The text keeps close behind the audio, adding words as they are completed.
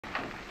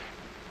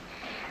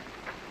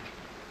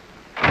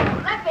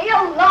Let me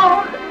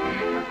alone.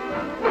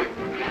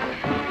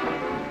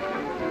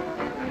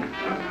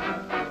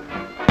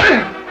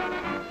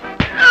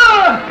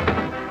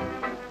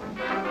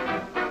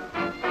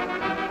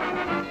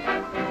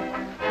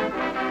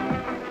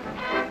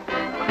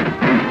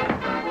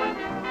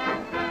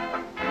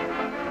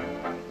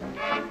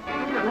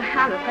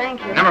 How to thank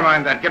you. Never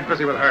mind that. Get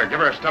busy with her. Give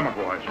her a stomach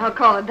wash. I'll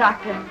call a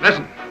doctor.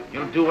 Listen,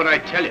 you'll do what I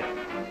tell you.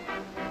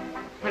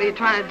 What are you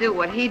trying to do,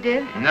 what he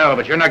did? No,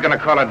 but you're not going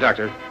to call a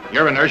doctor.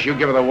 You're a nurse. You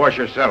give her the wash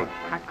yourself.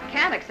 I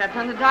can't except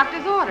under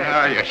doctor's orders.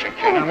 Oh, yes, you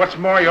can. And what's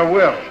more, you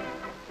will.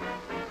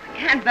 I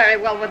can't very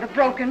well with a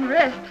broken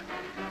wrist.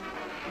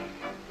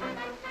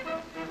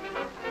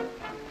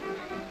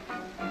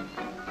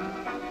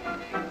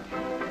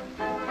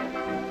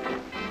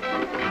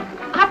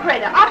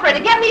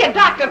 Operator, get me a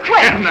doctor,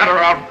 quick! And that or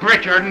I'll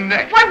break your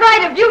neck. What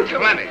right have you two?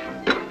 Plenty.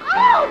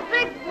 Oh,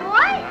 big boy.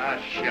 Ah,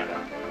 shut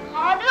up.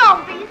 Oh,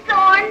 don't be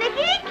sore,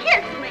 Nicky.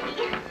 Kiss me.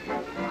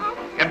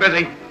 Get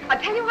busy. I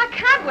tell you, I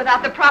can't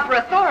without the proper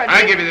authority.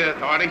 I give you the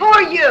authority. Who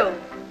are you?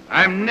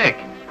 I'm Nick.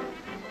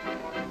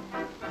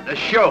 The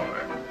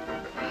chauffeur.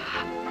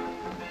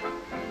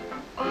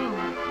 Oh.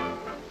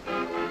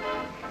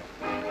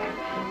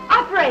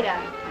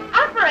 Operator!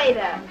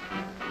 Operator!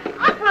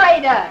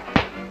 Operator!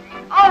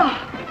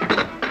 Oh!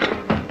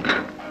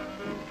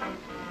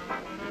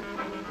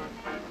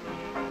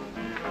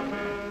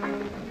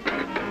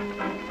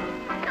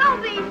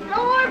 Don't be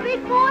sore,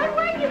 big boy.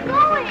 Where are you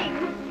going?